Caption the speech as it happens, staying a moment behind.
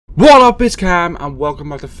What up, it's Cam, and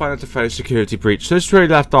welcome back to Final Freddy Security Breach. So this is where we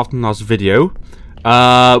left off in the last video. We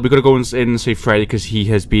gotta go in and save Freddy because he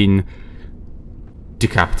has been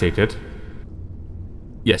decapitated.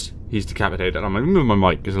 Yes, he's decapitated. I'm gonna move my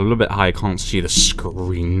mic because it's a little bit high. I can't see the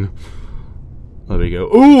screen. There we go.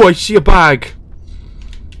 Oh, I see a bag.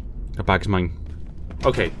 That bag's mine.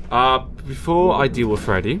 Okay. Before I deal with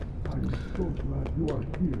Freddy. I'm so glad you are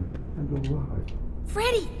here and alive.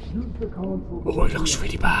 Freddy! Oh, it looks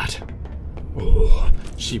really bad. Oh,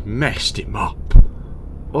 she messed him up.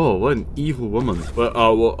 Oh, what an evil woman.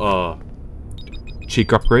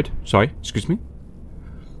 Cheek upgrade. Sorry, excuse me.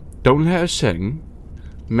 Don't let her sing.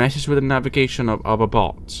 Messes with the navigation of other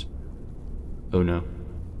bots. Oh no.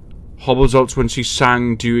 Horrible results when she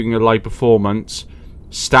sang during a live performance.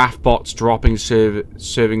 Staff bots dropping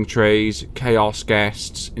serving trays. Chaos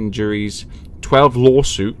guests. Injuries. 12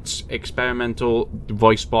 lawsuits. Experimental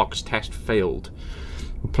voice box test failed.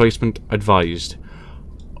 Replacement advised.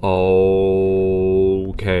 Okay.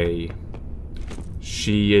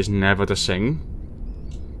 She is never to sing.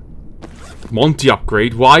 Monty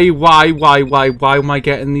upgrade. Why am I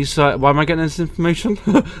getting these? Why am I getting this information?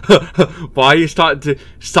 Why are you starting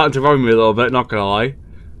to run me a little bit? Not gonna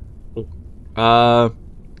lie.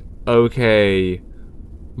 Okay.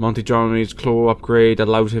 Monty Johnny's claw upgrade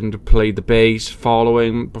allows him to play the bass.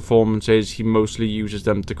 Following performances, he mostly uses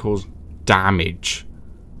them to cause damage.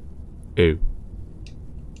 Ew.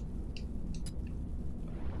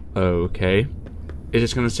 Okay. Is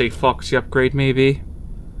this gonna say Foxy upgrade, maybe?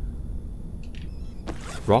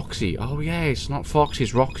 Roxy. Oh yeah, it's not Foxy,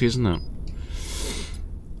 it's Roxy, isn't it?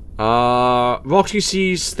 Roxy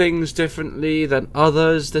sees things differently than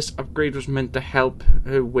others. This upgrade was meant to help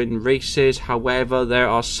her win races. However, there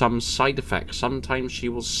are some side effects. Sometimes she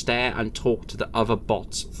will stare and talk to the other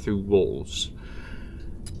bots through walls.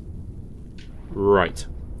 Right.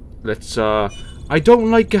 Let's, I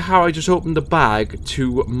don't like how I just opened the bag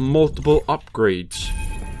to multiple upgrades.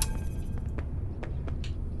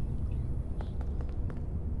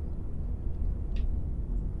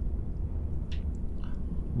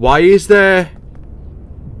 Why is there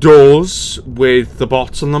doors with the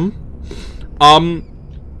bots on them?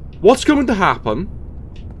 What's going to happen?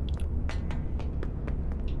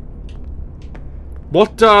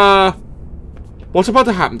 What's about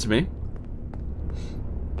to happen to me?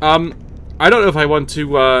 I don't know if I want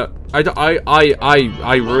to,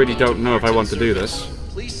 I really don't know if I want to do this.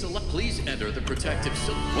 Please enter the protective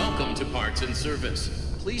Welcome to Parts and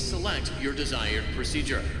Service. Please select your desired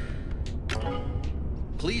procedure.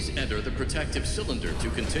 Please enter the protective cylinder to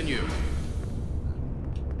continue.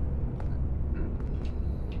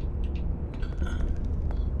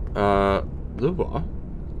 The what?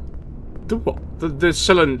 The what? The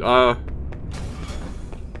cylinder, oh,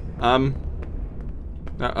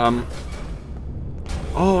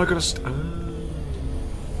 I gotta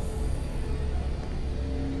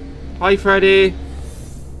Hi, Freddy!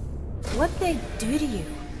 What'd they do to you?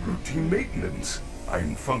 Routine maintenance.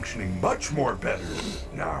 I'm functioning much more better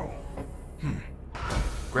now.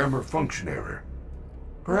 Grammar function error.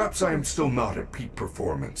 Perhaps I am still not at peak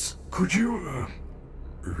performance. Could you,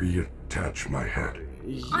 reattach my head?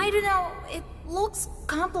 I don't know. It looks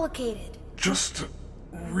complicated. Just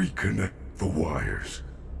reconnect the wires.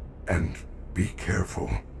 And be careful.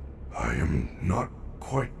 I am not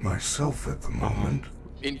quite myself at the moment.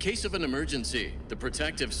 In case of an emergency, the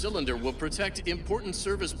protective cylinder will protect important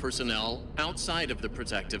service personnel outside of the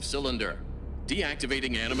protective cylinder.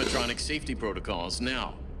 Deactivating animatronic safety protocols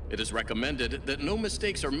now. It is recommended that no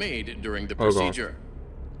mistakes are made during the procedure.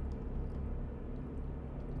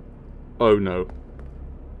 Oh no.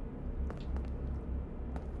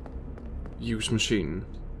 Use machine.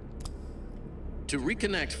 To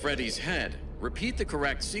reconnect Freddy's head, repeat the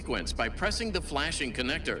correct sequence by pressing the flashing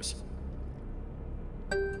connectors.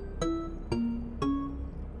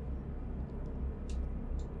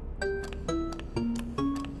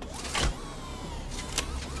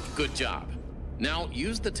 Good job. Now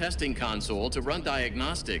use the testing console to run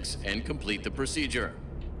diagnostics and complete the procedure.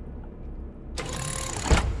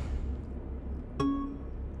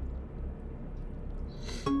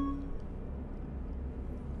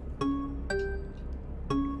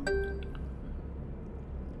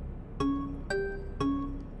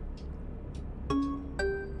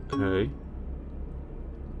 Okay.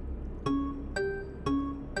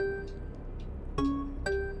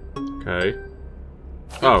 Okay.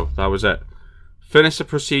 Oh, that was it. Finish the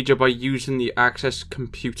procedure by using the access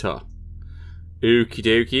computer. Okie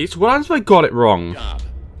dokie. So what if I got it wrong?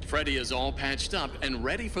 Freddy is all patched up and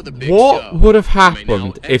ready for the big what show. Would have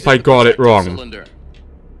happened if I got it wrong? Cylinder.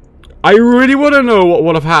 I really want to know what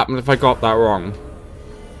would have happened if I got that wrong.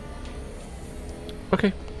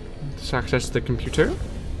 Okay. Let's access the computer.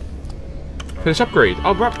 Finish upgrade.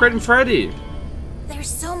 Oh, we're upgrading Freddy. There's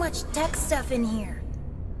so much tech stuff in here.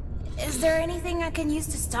 Is there anything I can use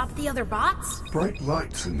to stop the other bots? Bright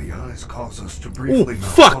lights in the eyes cause us to Oh, briefly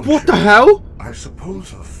fuck. What the malfunction. hell? I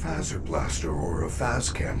suppose a phaser blaster or a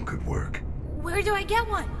phascam could work. Where do I get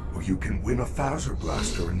one? Or you can win a phaser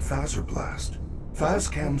blaster in Phaser Blast.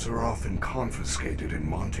 Phascams are often confiscated in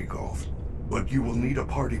Monte Golf, but you will need a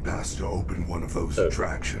party pass to open one of those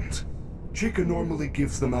attractions. Chica normally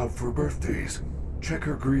gives them out for birthdays. Check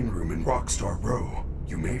her green room in Rockstar Row.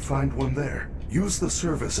 You may find one there. Use the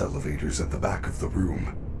service elevators at the back of the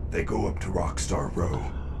room. They go up to Rockstar Row.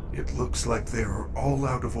 It looks like they're all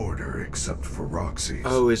out of order except for Roxy's.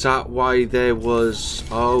 Oh, is that why there was...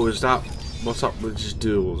 Oh, is that... What's up with these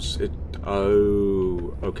duels?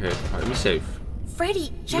 Oh, okay. Alright, let me save.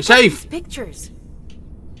 Freddy, check out safe. these pictures.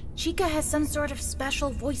 Chica has some sort of special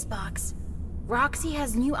voice box. Roxy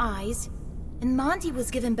has new eyes. And Monty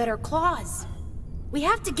was given better claws. We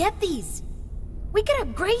have to get these. We can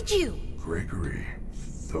upgrade you. Gregory,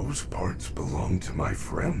 those parts belong to my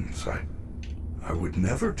friends. I would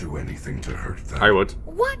never do anything to hurt them. I would.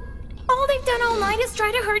 What? All they've done all night is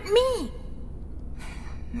try to hurt me.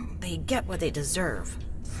 They get what they deserve.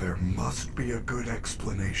 There must be a good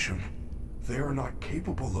explanation. They are not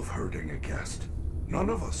capable of hurting a guest. None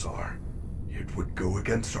of us are. It would go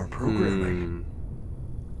against our programming.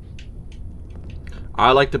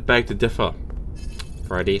 I like to beg to differ,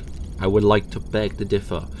 Freddy. I would like to beg to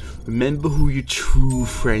differ. Remember who your true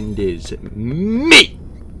friend is. Me!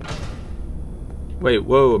 Wait,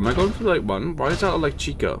 whoa, am I going for like one? Why does that look like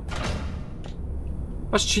Chica?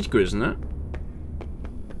 That's Chica, isn't it?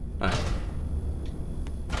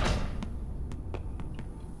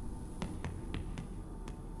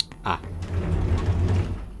 Ah.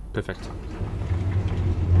 Perfect.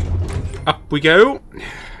 Up we go.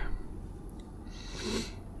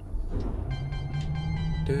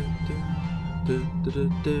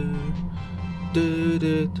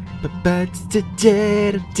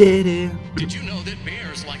 Did you know that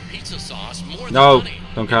bears like pizza sauce more than No, honey?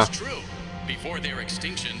 don't care. It's true. Before their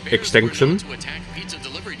extinction, bears Extinction? were known to attack pizza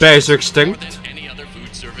delivery Bears are trucks more extinct? than any other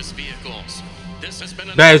food service vehicles. This has been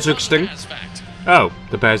Bears are another fun extinct? fact. Oh,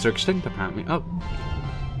 the bears are extinct apparently. Oh.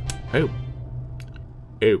 Oh.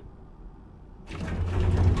 Oh.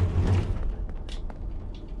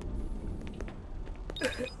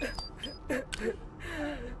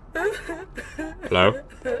 Hello?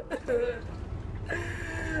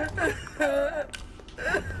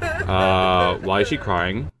 Why is she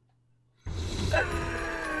crying?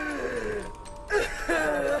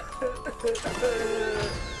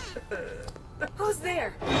 Who's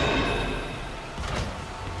there?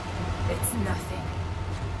 It's nothing.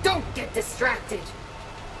 Don't get distracted.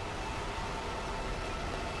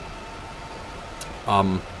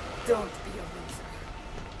 Don't be a loser.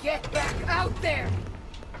 Get back out there.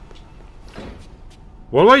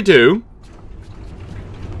 What do I do?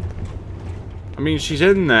 I mean, she's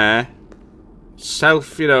in there.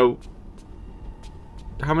 You know,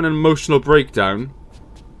 having an emotional breakdown.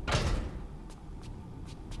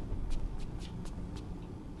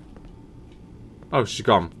 Oh, she's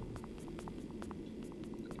gone.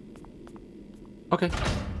 Okay.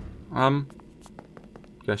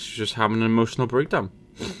 Guess she's just having an emotional breakdown.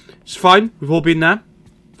 It's fine. We've all been there.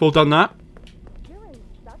 We've all done that.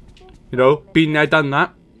 You know, been there, done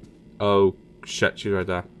that. Oh, shit, she's right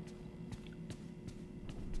there.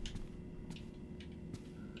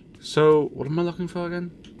 So, what am I looking for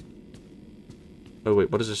again? Oh,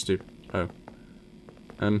 wait, what does this do? Oh.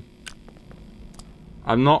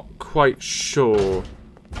 I'm not quite sure.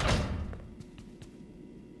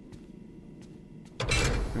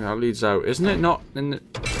 Yeah, that leads out. Isn't it not in the...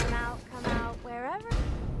 Come out, wherever.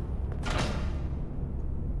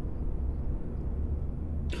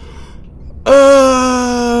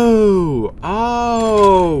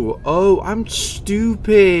 Oh! Oh, I'm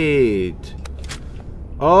stupid.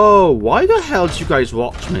 Oh, why the hell did you guys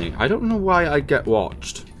watch me? I don't know why I get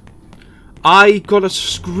watched. I got a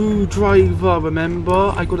screwdriver,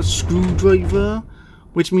 remember? I got a screwdriver,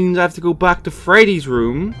 which means I have to go back to Freddy's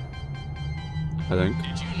room. I think.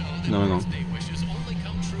 No.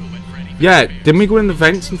 Yeah, didn't we go in the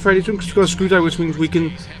vents in Freddy's room? Because we got a screwdriver, which means we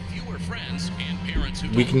can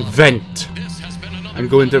vent. And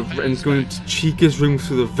go into Chica's room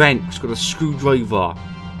through the vent. She's got a screwdriver.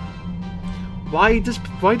 Why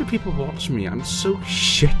do people watch me? I'm so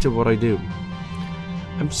shit at what I do.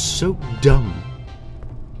 I'm so dumb.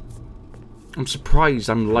 I'm surprised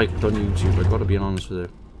I'm liked on YouTube. I gotta be honest with you.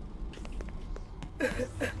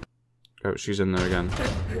 Oh, she's in there again.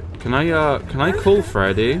 Can I call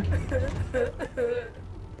Freddy?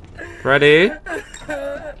 Freddy?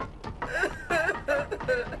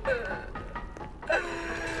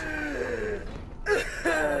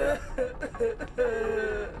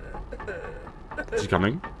 She's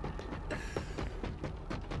coming.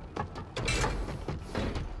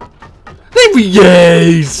 There he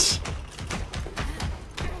is!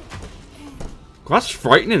 That's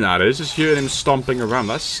frightening, that is. Just hearing him stomping around.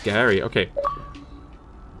 That's scary. Okay.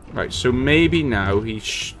 Right, so maybe now we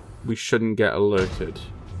shouldn't get alerted.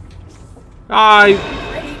 Freddy,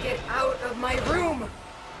 get out of my room!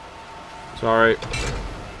 Sorry.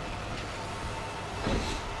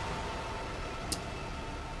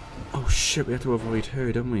 Oh shit, we have to avoid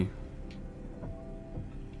her, don't we?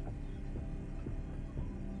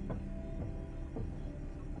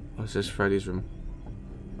 Oh, this is Freddy's room.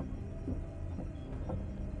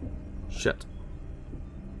 Shit.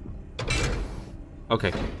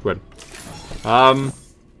 Okay, good.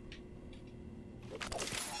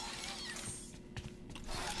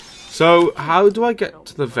 So, how do I get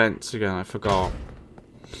to the vents again? I forgot.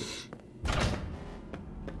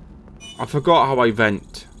 I forgot how I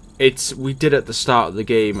vent. We did it at the start of the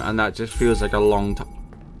game, and that just feels like a long time.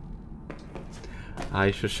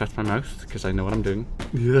 I should shut my mouth, because I know what I'm doing.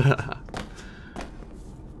 Yeah.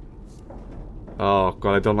 Oh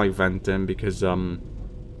god, I don't like venting because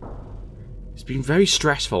it's been very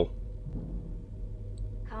stressful.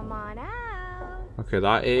 Come on out. Okay,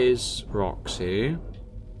 that is Roxy.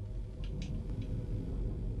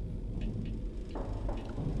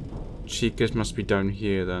 Chica's must be down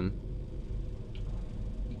here then.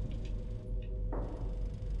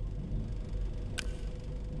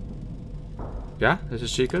 Yeah, this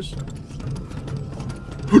is Chica's.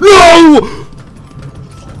 No!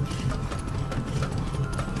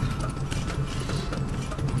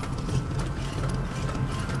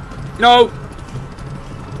 No!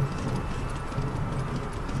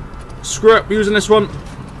 Screw it, we're using this one.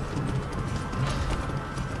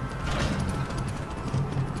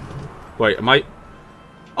 Wait, am I...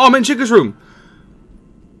 Oh, I'm in Chica's room!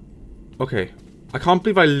 Okay. I can't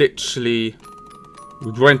believe I literally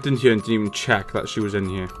went in here and didn't even check that she was in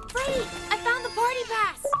here. Freddy, I found the party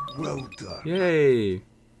pass! Well done. Yay!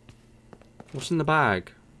 What's in the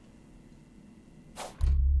bag?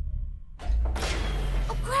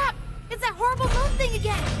 Oh crap! It's that horrible moon thing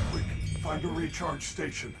again! Quick, find a recharge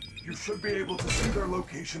station. You should be able to see their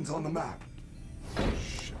locations on the map.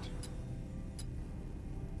 Shit.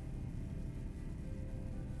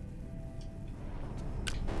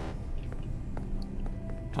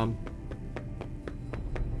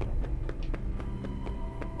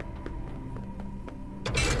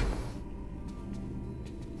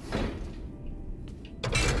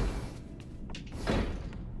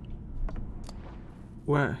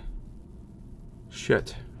 Where?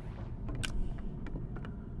 Shit.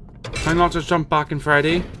 Can I not just jump back in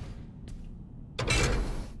Freddy?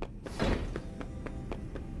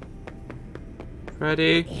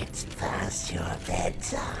 Freddy? It's past your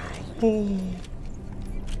bedtime. Oh.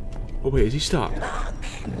 Oh wait, is he stuck?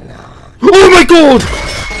 Oh my god!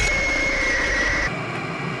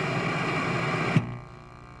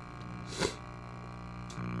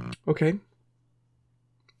 Okay.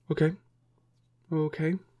 Okay.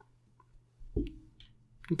 Okay.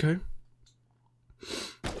 Okay.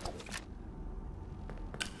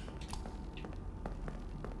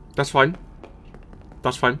 That's fine.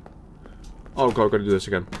 That's fine. Oh god, I've got to do this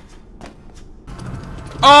again.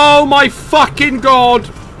 Oh my fucking god!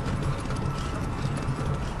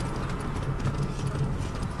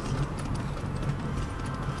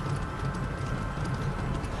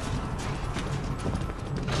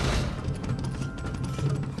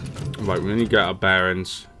 Right, we need to get our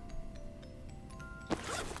bearings.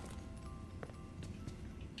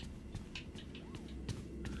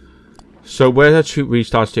 So where's that shoot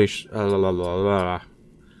restart station?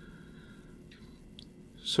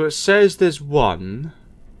 So it says there's one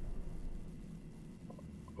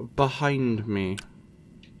behind me.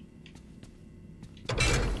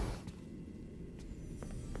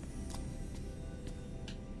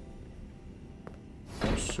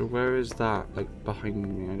 So where is that? Like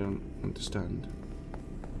behind me? I don't understand.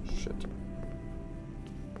 Shit.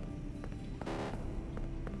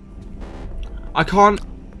 I can't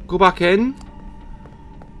go back in.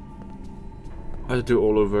 I have to do it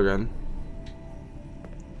all over again.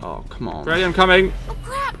 Oh, come on. Freddy, I'm coming. Oh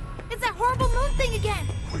crap! It's that horrible moon thing again!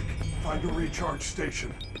 Quick, find a recharge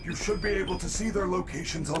station. You should be able to see their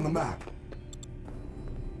locations on the map.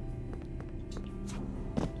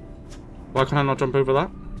 Why can I not jump over that?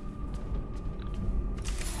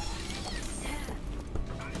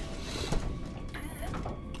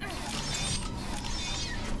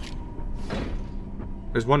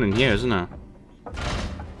 There's one in here, isn't there?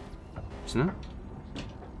 Isn't there?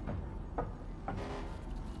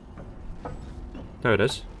 There it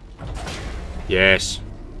is. Yes.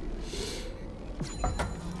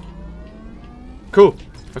 Cool.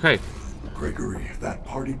 Okay. Gregory, that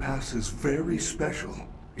party pass is very special.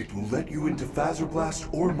 It will let you into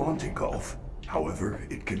Phazerblast or Monte Golf. However,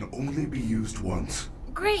 it can only be used once.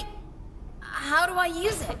 Great. How do I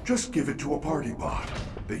use it? Just give it to a party bot.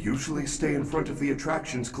 They usually stay in front of the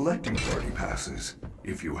attractions collecting party passes.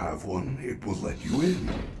 If you have one, it will let you in.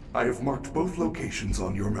 I have marked both locations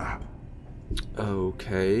on your map.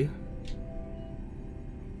 Okay.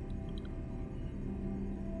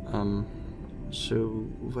 So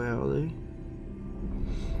where are they?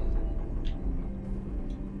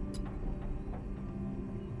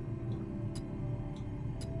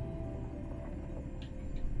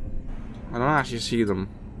 I don't actually see them.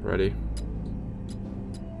 Ready.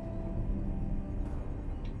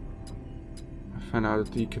 I found out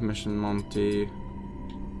to decommission Monty.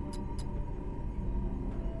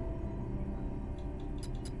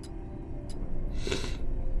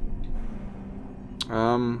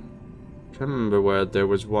 I remember where there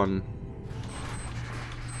was one.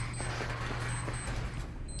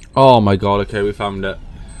 Oh my god, okay, we found it.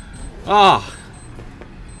 Ah!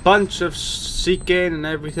 Bunch of seeking and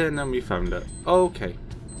everything, and we found it. Okay.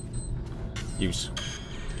 Use.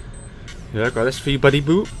 Yeah, got this for you, buddy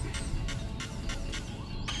boot.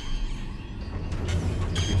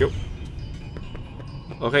 There you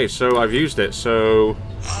go. Okay, so I've used it, so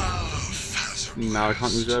now I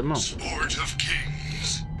can't use it anymore. Sport of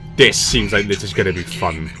Kings. This seems like this is gonna be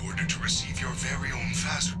fun. In order to receive your very own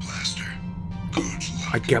Phaser Blaster. Good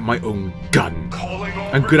luck. I get my own gun.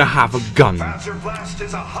 I'm gonna have a gun.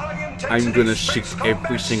 I'm gonna shoot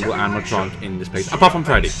every single animatronic in this place, apart from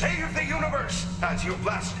Freddy. Save the universe as you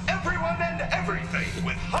blast everyone and everything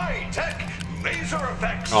with high-tech laser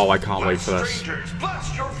effects. Oh, I can't wait for this. Strangers,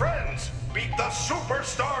 blast your friends, beat the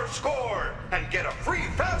superstar score, and get a free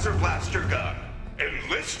Phaser Blaster gun.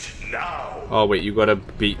 Enlist now. Oh wait, you gotta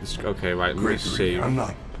beat this. Okay, right, let me see. I'm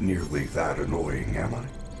not nearly that annoying, am I?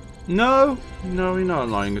 No, no, you're not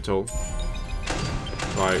lying at all.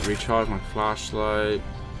 Right, recharge my flashlight.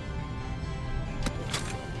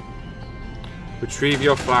 Retrieve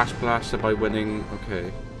your flash blaster by winning.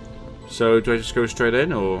 Okay. So do I just go straight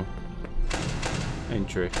in or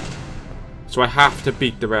entry? So I have to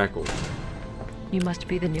beat the record. You must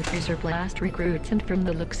be the new Phaser Blast recruits, and from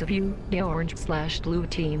the looks of you, the orange/blue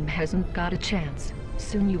team hasn't got a chance.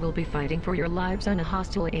 Soon you will be fighting for your lives on a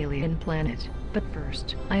hostile alien planet. But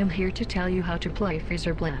first, I am here to tell you how to play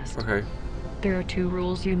Phaser Blast. Okay. There are 2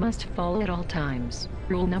 rules you must follow at all times.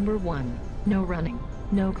 Rule number 1, no running,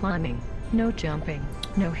 no climbing, no jumping,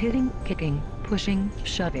 no hitting, kicking, pushing,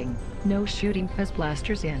 shoving, no shooting Phaz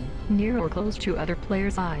blasters in, near or close to other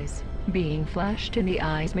players' eyes. Being flashed in the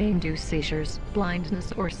eyes may induce seizures,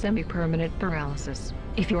 blindness, or semi-permanent paralysis.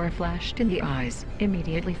 If you are flashed in the eyes,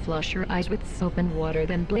 immediately flush your eyes with soap and water,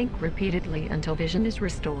 then blink repeatedly until vision is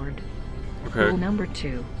restored. Okay. Rule number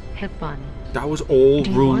 2, have fun. That was all Do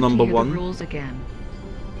you rule want to number hear the 1. rules again?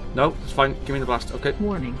 No, it's fine. Give me the blast. Okay.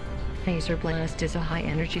 Warning. Phaser Blast is a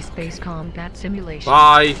high-energy space combat simulation.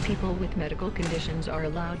 Bye. People with medical conditions are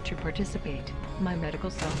allowed to participate. My medical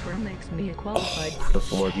software makes me a qualified...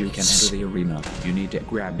 Before you can enter the arena, you need to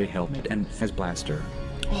grab a helmet and Phaz blaster.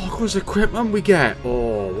 Oh, look what's equipment we get.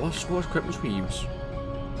 Oh, what equipment we use?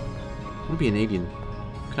 I want to be an alien.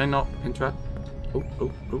 Can I not interact? Oh,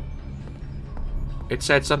 oh, oh. It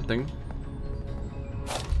said something.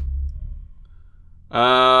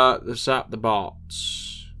 Zap the bots.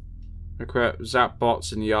 Zap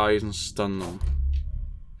bots in the eyes and stun them.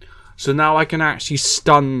 So now I can actually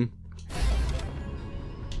stun.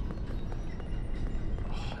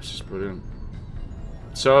 Oh, this is brilliant.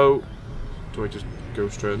 So, do I just go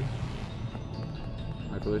straight in?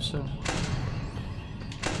 I believe so.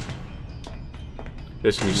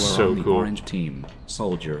 This can be You are so on the cool. orange team,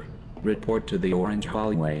 soldier. Report to the orange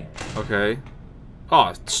hallway. Okay.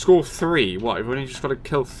 Oh, score 3. What? I've only just got to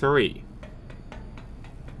kill 3.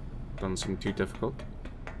 Doesn't seem too difficult.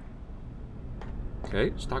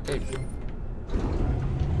 Okay, start game.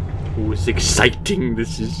 Oh, it's exciting.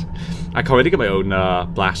 This is. I can't wait to get my own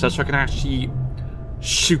blaster so I can actually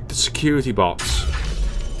shoot the security bots.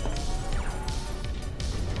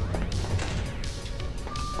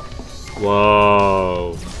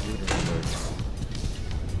 Whoa.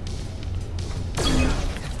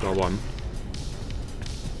 Got one.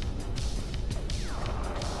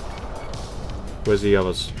 Where's the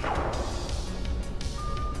others?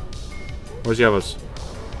 Where's the others?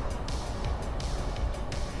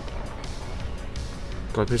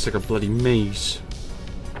 God, this is like a bloody maze.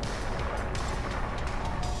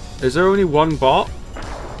 Is there only one bot?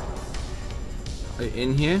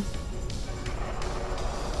 In here?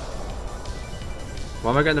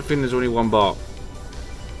 Why am I getting the feeling there's only one bot?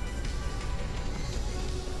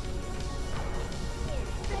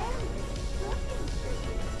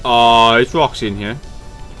 Oh, is Roxy in here?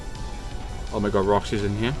 Oh my god, Roxy's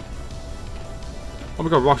in here. Oh my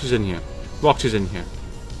god, Roxy's in here. Roxy's in here.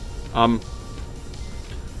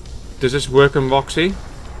 Does this work on Roxy?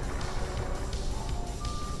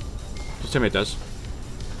 Just tell me it does.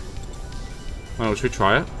 Oh, should we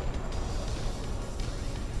try it?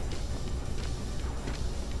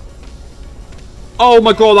 Oh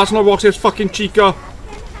my god, that's not Roxy, it's fucking Chica!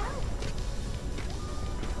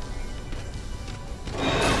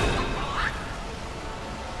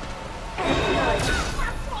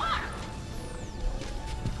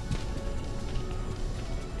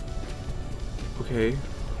 Okay.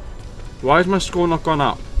 Why has my score not gone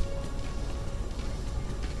up?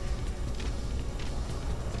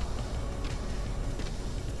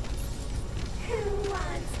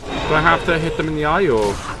 Do I have to hit them in the eye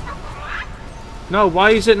or? No,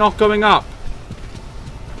 why is it not going up?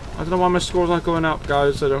 I don't know why my score's not going up,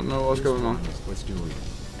 guys. I don't know what's going on.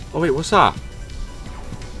 Oh wait, what's that?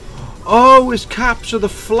 Oh, it's capture the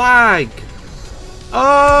flag.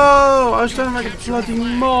 Oh, I was sounding like a bloody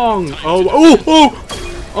mong.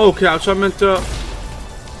 Oh, okay. So I meant to.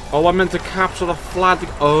 Oh, I meant to capture the flag.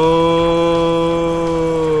 Oh.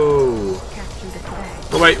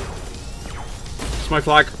 Oh wait, it's my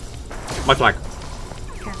flag. My flag.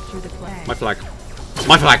 My flag.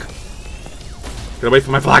 My flag. Get away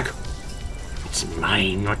from my flag. It's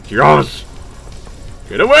mine, not yours.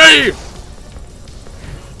 Get away.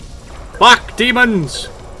 Back, demons.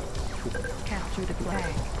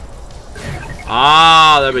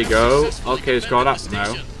 Ah, there we go. Okay, it's gone up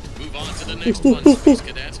now. Move on to the next one, Space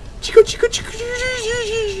Cadet. Chico, chico, chico.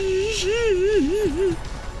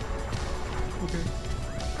 Okay.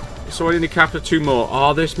 So I need to capture 2 more.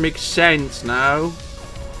 Oh, this makes sense now.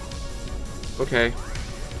 Okay.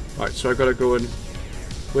 Right, so I gotta go and.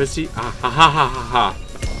 Where's he? Ah, ha ha ha ha ha.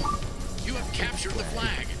 You have captured the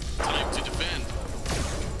flag. Time to defend.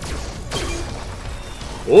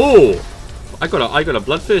 Oh! I got a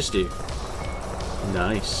bloodthirsty.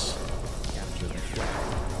 Nice.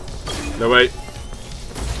 No wait.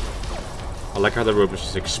 I like how the robots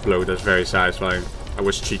just explode. That's very satisfying. I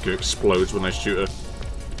wish Chica explodes when I shoot her.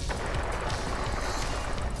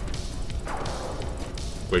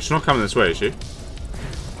 Wait, she's not coming this way, is she?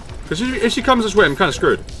 Because if she comes this way, I'm kind of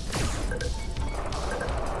screwed.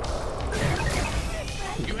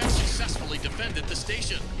 You have successfully defended the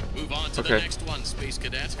station. Move on to the next one, Space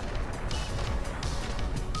Cadet.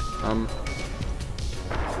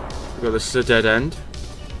 This is a dead end.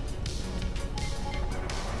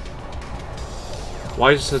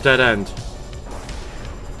 Why is this a dead end?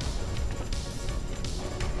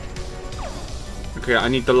 Okay, I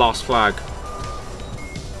need the last flag.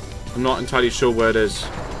 I'm not entirely sure where it is.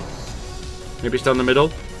 Maybe it's down the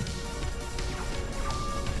middle?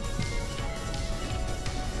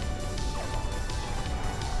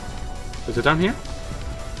 Is it down here?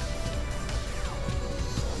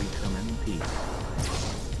 We come in peace.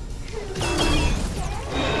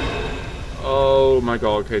 Oh my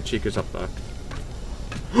god, okay, Chica's up there.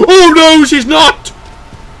 Oh no, she's not!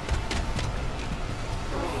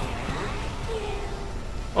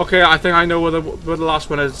 Okay, I think I know where the last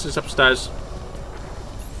one is. It's upstairs.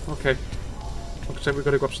 Okay. Looks like we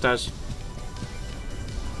gotta go upstairs.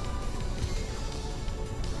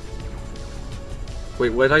 Wait,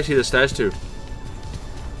 where did I see the stairs to?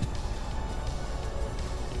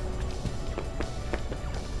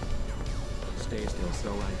 Stay still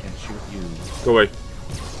so I can shoot you. Go away.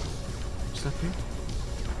 Is that here?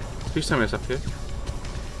 Please tell me it's up here.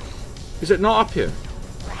 Is it not up here?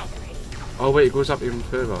 Oh wait, it goes up even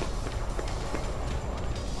further.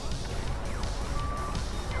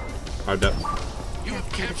 I'm up. You have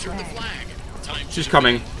captured the flag. Time She's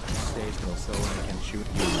coming. Stay still so I can shoot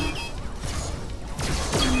you.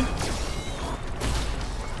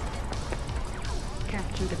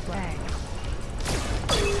 Capture the flag.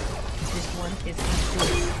 This one is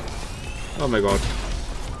complete. Oh my god.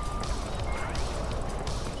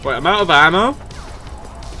 Wait, I'm out of ammo?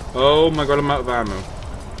 Oh my god, I'm out of ammo.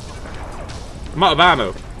 I'm out of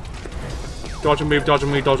ammo. Dodge and move, dodge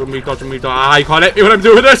and move, dodge and move, dodge and move. Ah, you can't hit me when I'm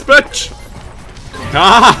doing this, bitch!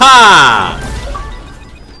 Ha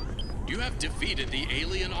You have defeated the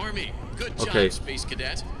alien army. Good job, Okay. Space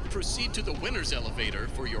Cadet. Proceed to the winner's elevator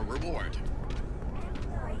for your reward.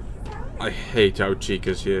 I hate how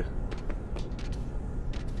Chica's here.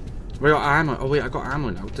 We got ammo. Oh wait, I got ammo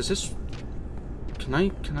now. Does this... Can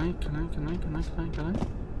I?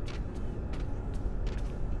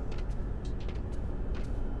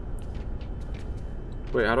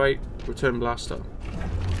 Wait, how do I return blaster?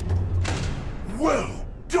 Well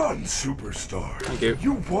done, superstar. Thank you.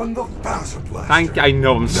 You won the Phaser Blaster. I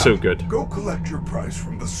know I'm Now, so good. Go collect your prize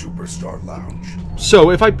from the Superstar Lounge. So,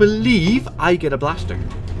 if I believe, I get a blaster.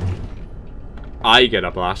 I get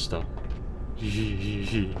a blaster.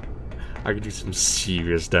 I can do some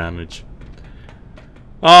serious damage.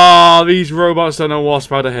 Ah, these robots don't know what's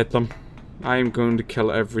about to hit them. I am going to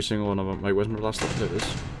kill every single one of them. Wait, where's my blaster? There it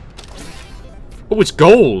is. Oh, it's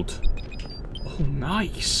gold! Oh,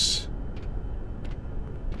 nice.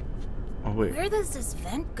 Oh, wait. Where does this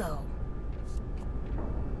vent go?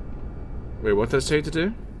 Wait, what does it say to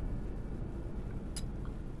do?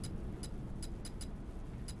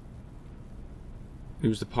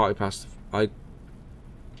 Use the party pass.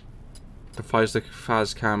 Defies the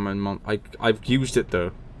Faz camera and I've used it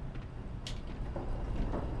though.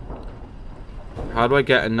 How do I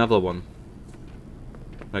get another one?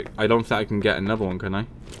 Like, I don't think I can get another one, can I?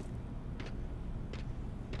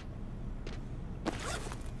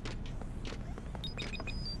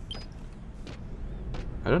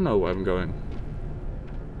 I don't know where I'm going.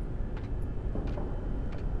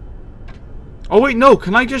 Oh wait, no,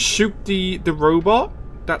 can I just shoot the robot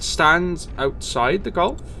that stands outside the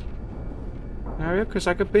golf area? Because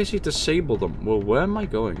I could basically disable them. Well, where am I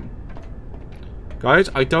going? Guys,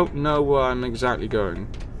 I don't know where I'm exactly going.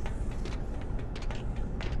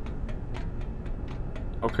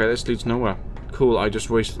 Okay, this leads nowhere. Cool, I just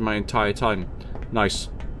wasted my entire time. Nice.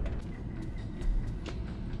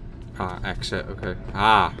 Ah, exit, okay.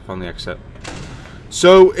 Ah, found the exit.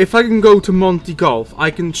 So, if I can go to Monty Golf,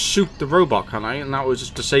 I can shoot the robot, can I? And that will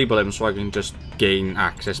just disable him so I can just gain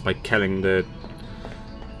access by killing the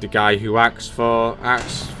guy who acts for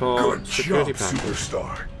Good security job,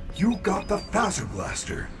 superstar. You got the Phaser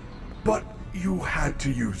Blaster, but you had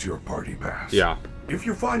to use your party pass. Yeah. If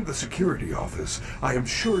you find the security office, I am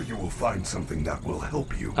sure you will find something that will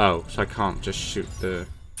help you. Oh, so I can't just shoot the...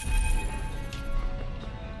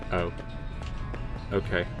 Oh.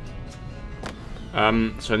 Okay.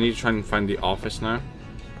 So I need to try and find the office now.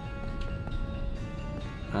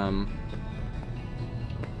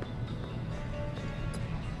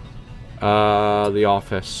 The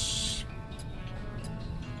office.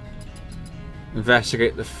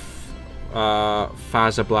 Investigate the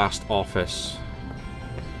Phaser Blast office.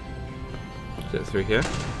 Is it through here?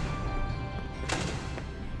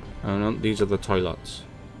 Oh no, these are the toilets.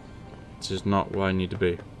 This is not where I need to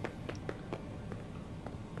be.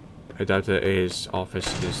 I doubt that his office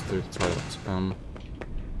is through the toilets.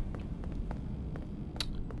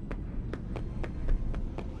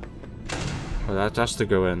 Oh, that has to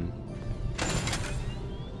go in.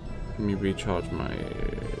 Let me recharge my...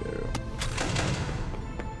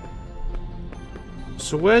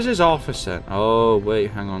 So where's his office then? Oh,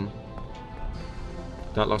 wait, hang on.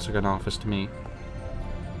 That looks like an office to me.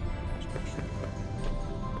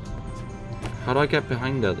 How do I get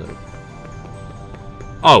behind there, though?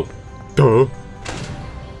 Oh! Duh!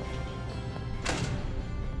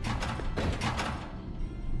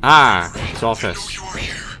 Ah! It's office.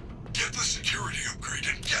 Get the security upgrade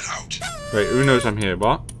and get out. Wait, who knows I'm here?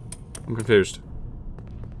 What? I'm confused.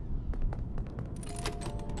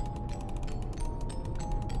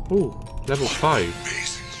 Ooh, level 5.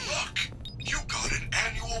 Amazing luck. You got an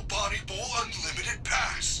annual Bonnie Bowl Unlimited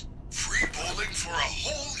Pass. Free bowling for a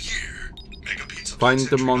whole year. Mega Pizza. Find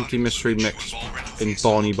the Monty Mystery Mix in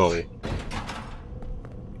Bonnie Bowl.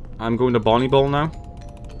 I'm going to Bonnie Bowl now.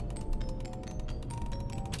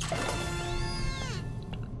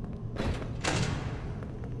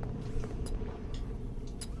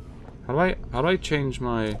 How do I change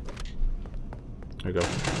my... There we go.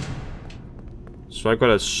 So I've got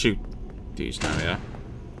to shoot these now, yeah?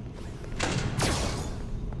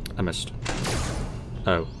 I missed.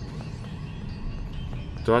 Oh.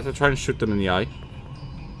 Do I have to try and shoot them in the eye?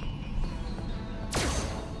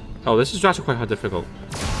 Oh, this is actually quite difficult.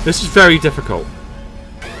 This is very difficult.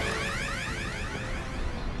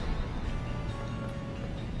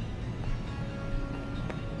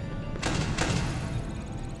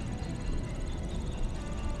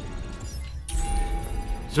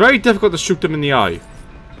 It's very difficult to shoot them in the eye.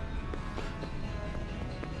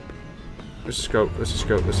 Let's just go, let's just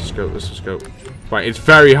go, let's just go, let's just go. Right, it's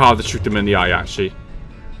very hard to shoot them in the eye, actually.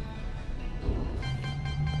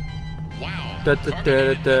 Wow. Da, da,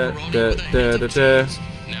 da, da, da, da, da, da.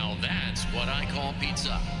 Now that's what I call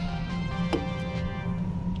pizza.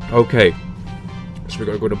 Okay. So we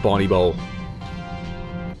gotta go to Bonnie Bowl.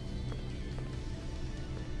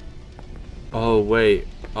 Oh, wait.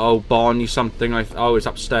 Oh, Barney something. Oh, it's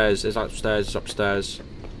upstairs. It's upstairs. It's upstairs.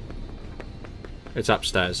 It's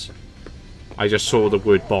upstairs. I just saw the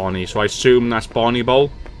word Barney, so I assume that's Barney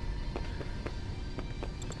Bowl.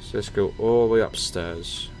 So let's go all the way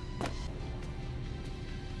upstairs.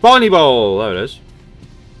 Barney Bowl! There it is.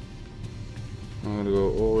 I'm gonna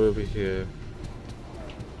go all the way over here.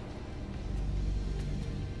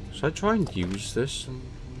 Should I try and use this?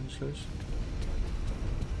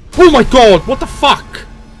 Oh my god! What the fuck?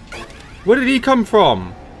 Where did he come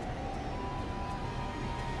from?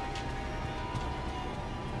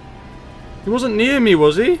 He wasn't near me,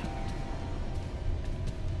 was he?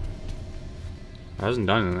 Hasn't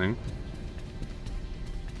done anything.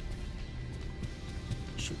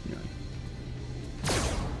 Shoot me.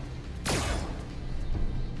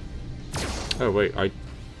 Oh wait,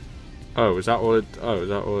 oh, is that all it? Oh, is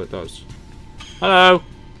that all it does? Hello.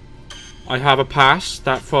 I have a pass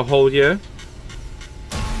that for a whole year.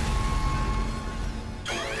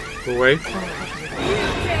 Go away.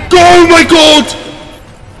 Oh my god!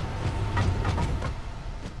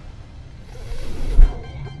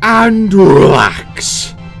 And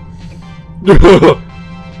relax.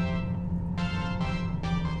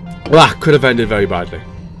 That could have ended very badly.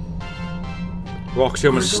 Roxy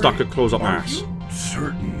almost stuck her clothes up my ass.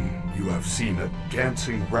 Certain you have seen a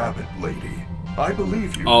dancing rabbit lady? I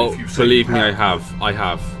believe you. Oh, if you say believe you me, I have. I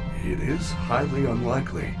have. It is highly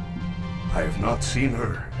unlikely. I have not seen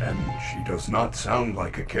her, and she does not sound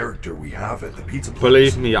like a character we have at the pizza place.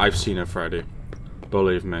 Believe me, I've seen her, Freddy.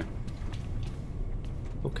 Believe me.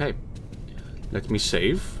 Okay. Let me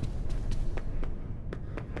save.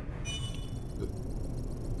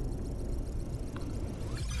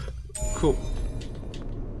 Cool.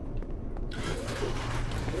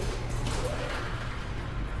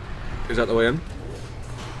 Is that the way in?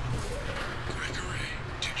 Gregory,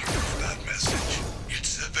 did you read that message? It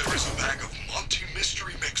said there is a bag of Monty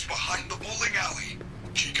Mystery Mix behind the bowling alley.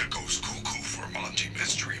 Chica goes cuckoo for Monty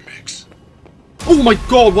Mystery Mix. Oh my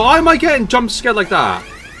god, why am I getting jump scared like that?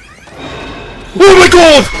 Oh my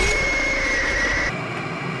god!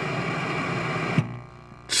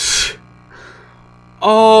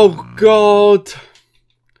 Oh god.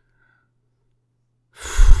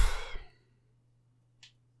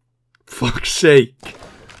 Fuck's sake.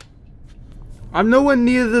 I'm nowhere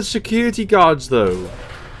near the security guards though.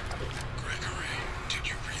 Gregory, did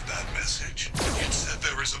you read that message? It said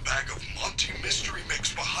there is a bag of Monty Mystery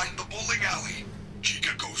Mix behind the bowling alley.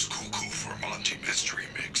 Chica goes cuckoo for Monty Mystery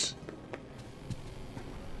Mix.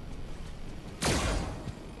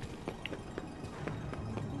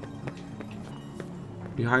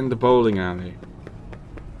 Behind the bowling alley.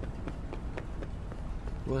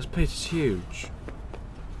 Well, this place is huge.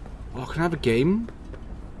 Oh, can I have a game?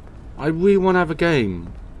 I really want to have a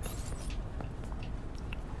game.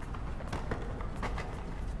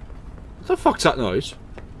 What the fuck's that noise?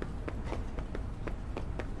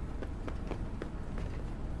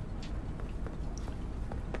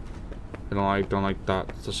 I don't like that,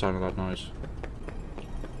 the sound of that noise.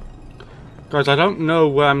 Guys, I don't know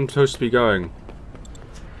where I'm supposed to be going.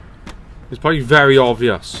 It's probably very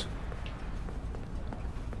obvious.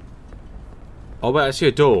 Oh wait, I see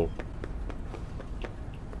a door.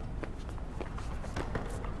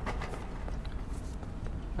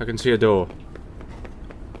 I can see a door.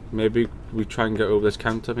 Maybe we try and get over this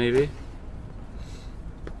counter, maybe?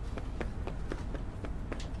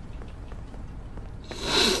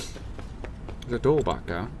 There's a door back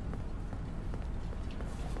there.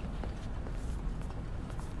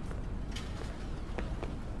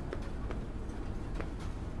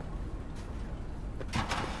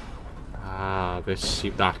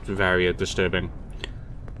 That's very disturbing.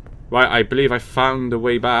 Right, I believe I found the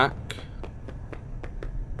way back.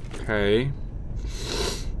 Okay.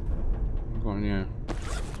 Go on here.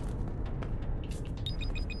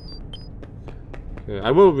 Okay,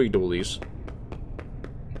 I will read all these.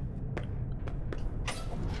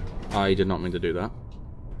 I did not mean to do that.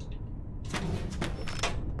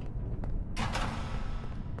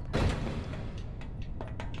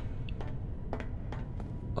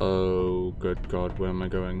 Oh, good God, where am I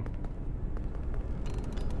going?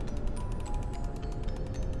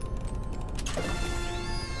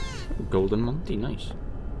 Golden Monty, nice.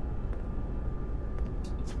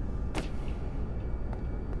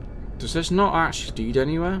 Does this not actually lead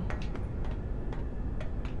anywhere?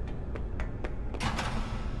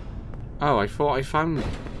 Oh, I thought I found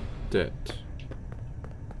it.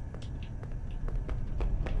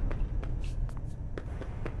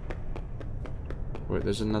 Wait,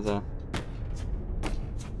 there's another...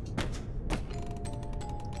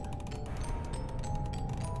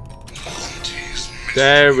 Monty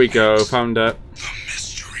There we go, found it. The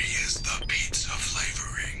mystery is the pizza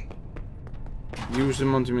flavoring. Use the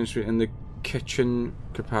multi-mystery in the kitchen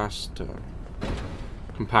compactor,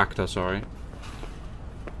 sorry.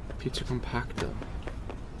 Pizza compactor.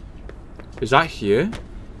 Is that here?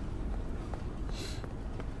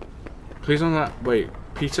 Please don't that. Wait,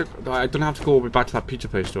 pizza. I don't have to go all the way back to that pizza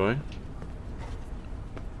place, do I?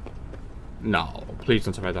 No, please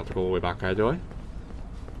don't tell me I have to go all the way back there, do I?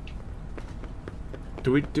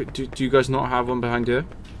 Do you guys not have one behind here?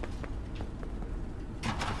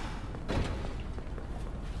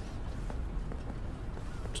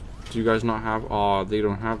 Do you guys not have? Oh, they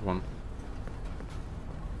don't have one.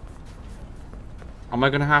 Am I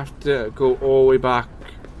gonna have to go all the way back?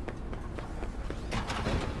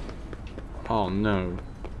 Oh no.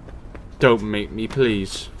 Don't make me,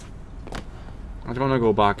 please. I don't want to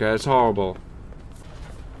go back there, it's horrible.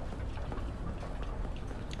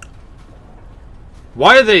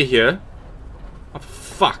 Why are they here? Oh,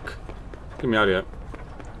 fuck. Get me out of here.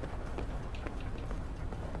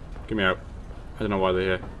 Get me out. I don't know why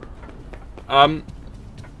they're here.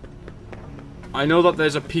 I know that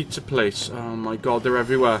there's a pizza place. Oh my god, they're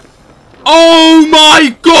everywhere. Oh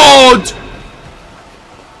my god!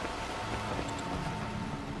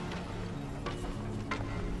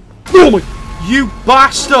 Oh my... You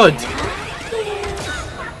bastard!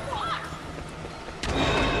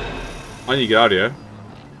 I need to get out of here.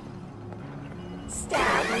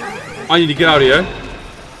 I need to get out of here.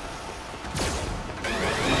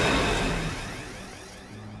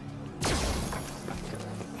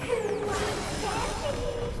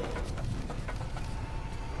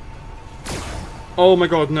 Oh my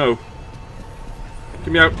god, no.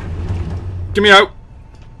 Get me out. Get me out.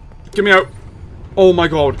 Get me out. Oh my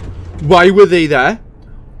god. Why were they there?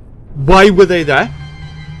 Why were they there?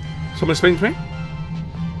 Someone explain to me.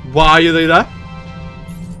 Why are they there?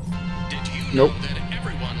 Did you Nope. know that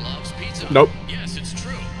everyone loves pizza? Nope. Yes, it's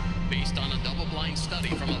true. Based on a double-blind study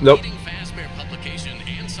from a Nope. leading Fazbear publication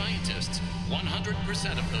and scientists,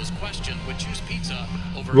 100% of those questioned would choose pizza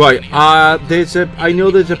over Right, any other flavor. I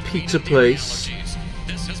know there's a Peanut pizza and place allergies.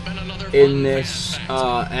 This has been another in fun this fan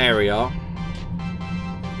fact. area.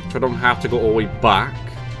 So I don't have to go all the way back.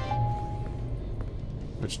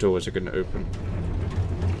 Which doors are going to open?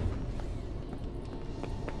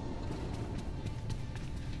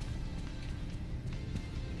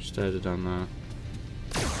 Stairs are down there.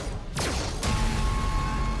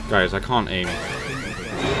 Guys, I can't aim. You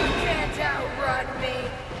can't outrun me.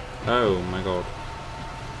 Oh my god.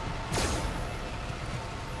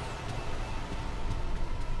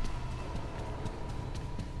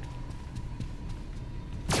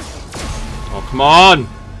 Oh, come on!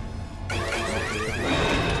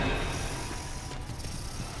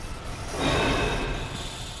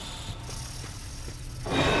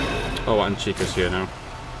 Oh, and Chica's here now.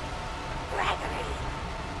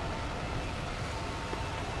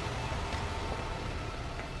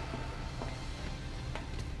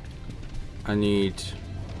 I need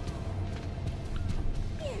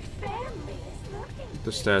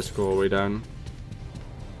the stairs to go all the way down.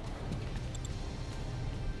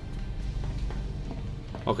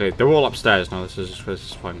 Okay, they're all upstairs now. This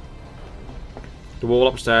is fine. They're all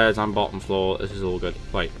upstairs and bottom floor. This is all good.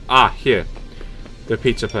 Right. Ah, here. The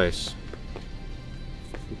pizza place.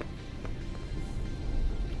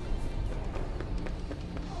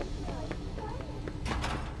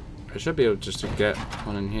 I should be able just to get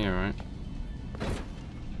one in here, right?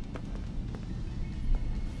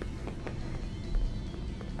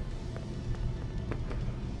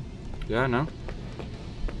 Yeah, no.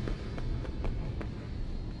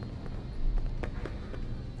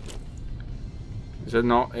 Is there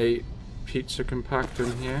not a pizza compactor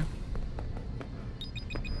in here?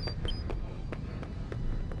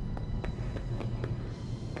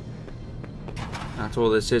 That's all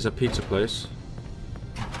this is, a pizza place.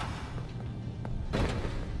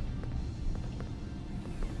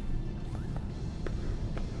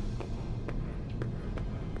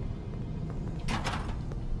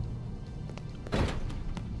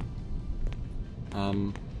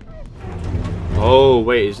 Oh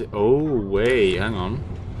wait, is it? Oh wait, hang on.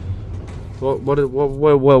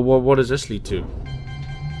 What does this lead to?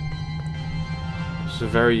 It's a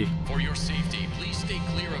very. For your safety, please stay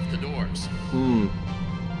clear of the doors. Hmm.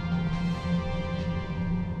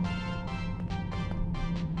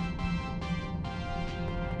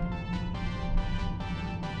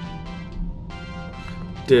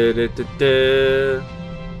 Da-da-da-da.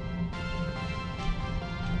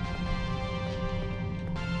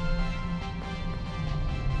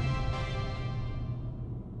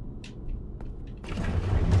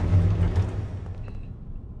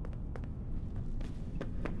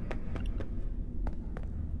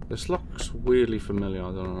 This looks weirdly familiar,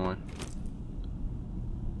 I don't know why.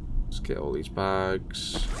 Let's get all these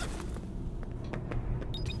bags.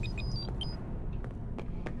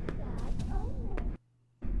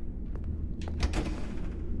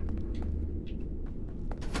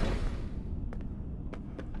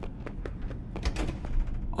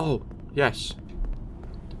 Oh, yes.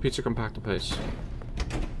 The pizza compactor place.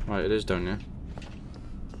 Right, it is down there.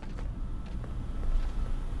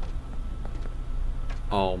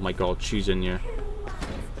 Oh my god, she's in here.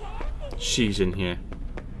 She's in here.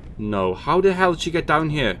 No, how the hell did she get down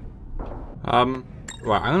here? Right, I'm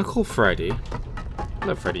gonna call Freddy.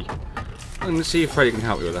 Hello, Freddy. I'm gonna see if Freddy can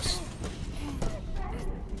help me with this.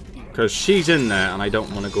 Because she's in there, and I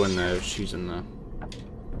don't want to go in there if she's in there.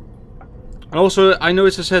 And also, I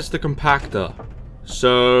noticed it says the compactor.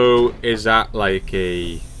 So, is that like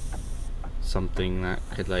a... something that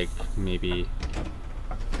could like, maybe...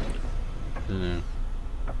 I don't know.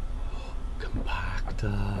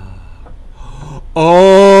 Compactor.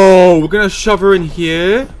 Oh, we're gonna shove her in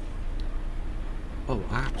here? Oh,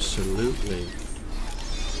 absolutely.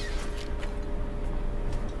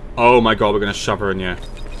 Oh my god, we're gonna shove her in here.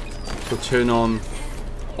 So turn on...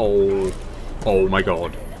 Oh. Oh my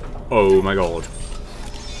god. Oh my god.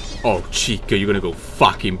 Oh, Chica, you're gonna go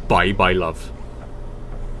fucking bye-bye, love.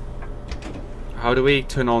 How do we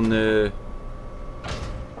turn on the...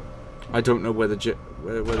 I don't know whether...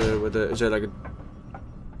 whether is there like a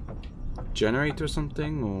generator or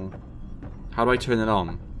something, or how do I turn it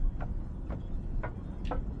on?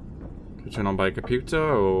 Do I turn on by a computer,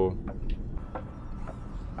 or...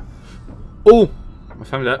 Oh! I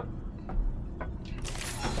found that.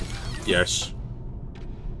 Yes.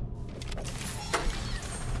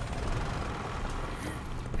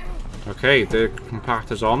 Okay, the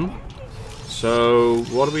compactor's on. So,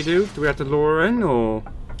 what do we do? Do we have to lure her in, or...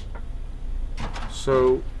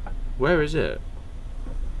 So, where is it?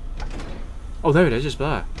 Oh, there it is, just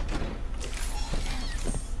there.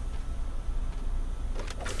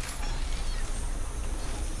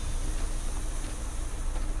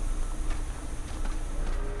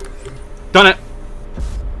 Done it!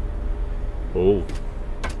 Oh.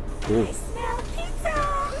 Oh. I smell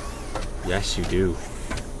pizza. Yes, you do.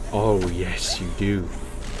 Oh, yes, you do.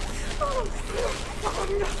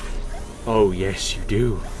 Oh, yes, you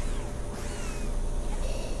do.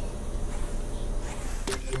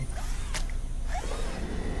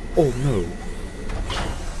 Oh no.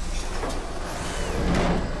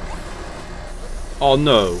 Oh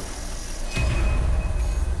no.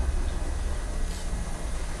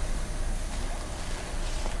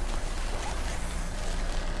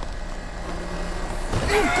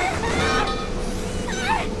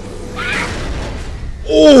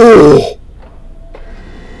 Oh!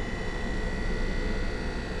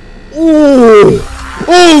 Oh!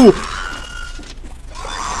 Oh!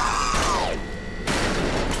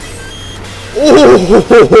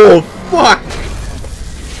 Oh, fuck!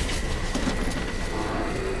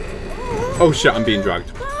 Oh shit, I'm being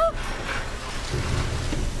dragged.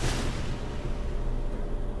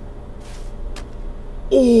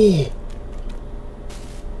 Oh!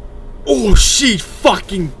 Oh, she's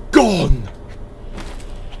fucking gone!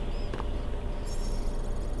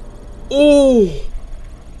 Oh!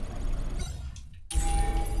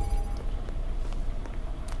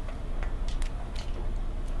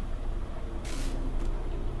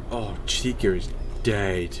 Oh, Chica is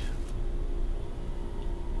dead.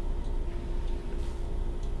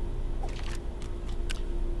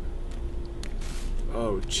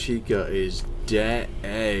 Oh, Chica is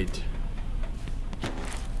dead.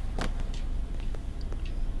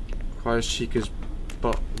 Requires Chica's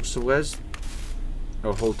butt. So where's...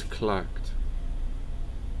 Oh, hold to collect.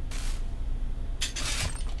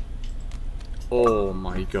 Oh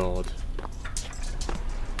my god.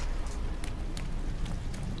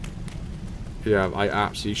 Yeah, I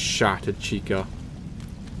absolutely shattered Chica.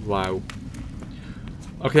 Wow.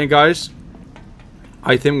 Okay, guys.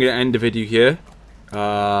 I think I'm going to end the video here.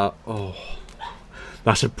 Oh.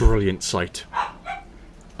 That's a brilliant sight.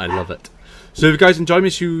 I love it. So if you guys enjoyed,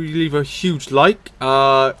 make sure you leave a huge like.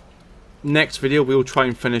 Next video, we'll try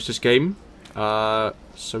and finish this game.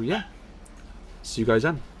 So yeah. See you guys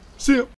then. See ya.